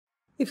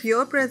If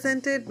you're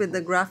presented with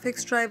the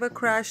graphics driver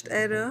crashed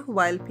error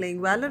while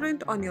playing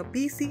Valorant on your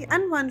PC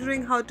and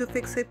wondering how to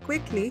fix it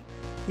quickly,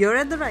 you're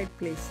at the right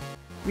place.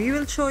 We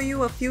will show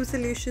you a few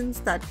solutions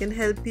that can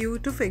help you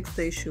to fix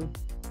the issue.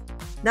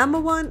 Number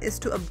 1 is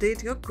to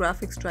update your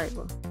graphics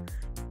driver.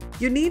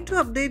 You need to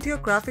update your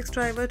graphics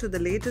driver to the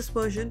latest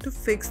version to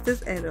fix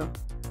this error.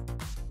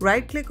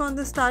 Right-click on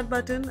the Start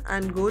button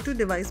and go to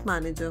Device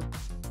Manager.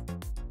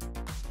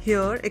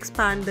 Here,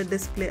 expand the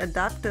Display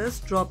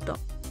Adapters drop-down.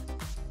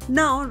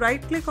 Now,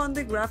 right-click on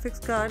the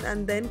graphics card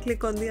and then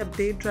click on the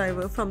Update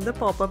Driver from the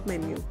pop-up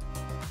menu.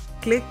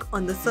 Click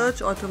on the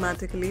Search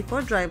Automatically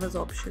for Drivers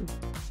option.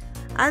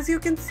 As you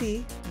can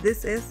see,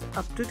 this is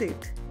up to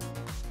date.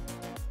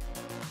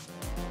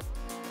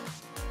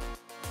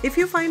 If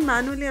you find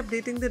manually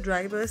updating the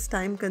drivers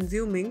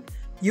time-consuming,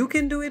 you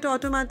can do it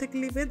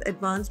automatically with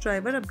Advanced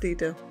Driver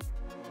Updater.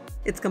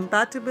 It's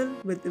compatible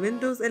with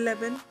Windows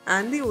 11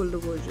 and the older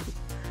version.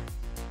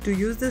 To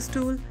use this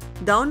tool,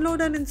 download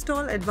and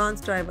install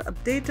Advanced Driver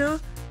Updater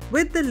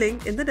with the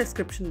link in the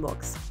description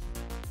box.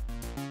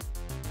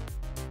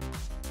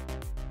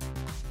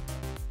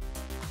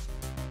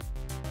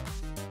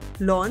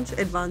 Launch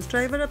Advanced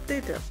Driver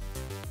Updater.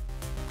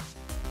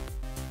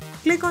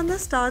 Click on the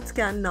Start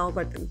Scan Now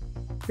button.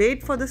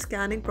 Wait for the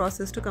scanning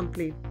process to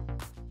complete.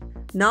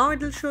 Now it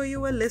will show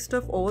you a list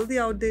of all the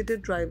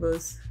outdated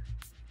drivers.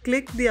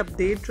 Click the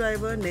Update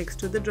driver next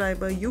to the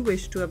driver you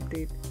wish to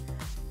update.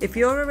 If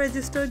you're a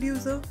registered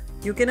user,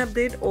 you can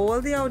update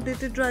all the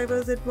outdated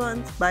drivers at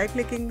once by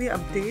clicking the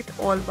Update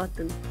All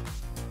button.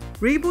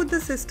 Reboot the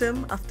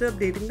system after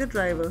updating the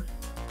driver.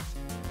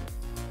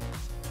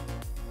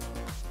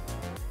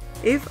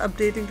 If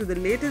updating to the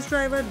latest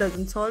driver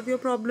doesn't solve your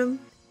problem,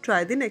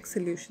 try the next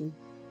solution.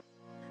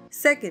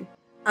 Second,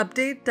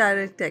 update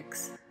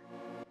DirectX.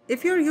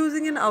 If you're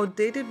using an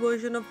outdated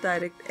version of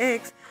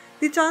DirectX,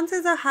 the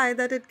chances are high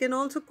that it can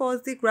also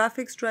cause the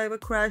graphics driver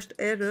crashed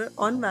error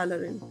on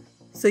Valorant.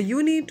 So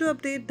you need to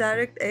update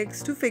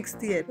DirectX to fix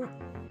the error.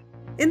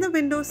 In the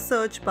Windows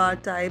search bar,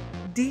 type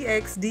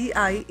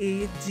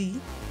DXDIAG,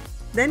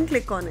 then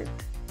click on it.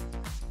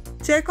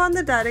 Check on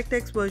the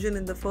DirectX version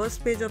in the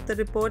first page of the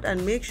report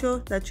and make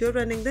sure that you're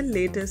running the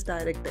latest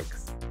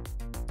DirectX.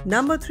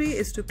 Number 3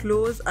 is to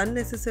close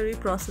unnecessary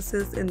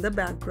processes in the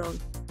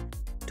background.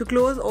 To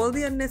close all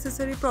the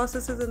unnecessary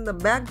processes in the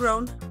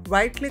background,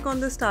 right-click on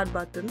the Start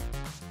button,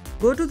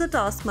 go to the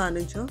Task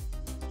Manager.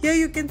 Here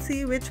you can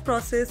see which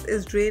process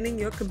is draining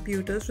your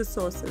computer's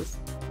resources.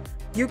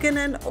 You can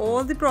end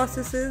all the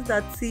processes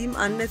that seem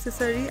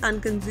unnecessary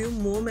and consume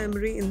more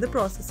memory in the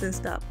Processes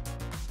tab.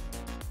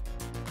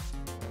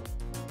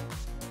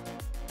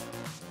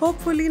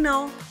 Hopefully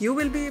now, you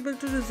will be able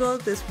to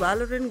resolve this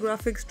Valorant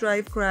graphics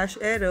drive crash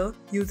error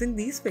using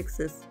these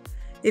fixes.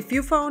 If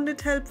you found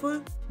it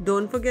helpful,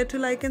 don't forget to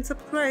like and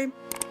subscribe.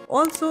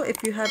 Also, if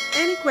you have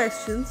any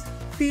questions,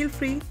 feel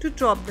free to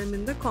drop them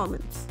in the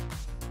comments.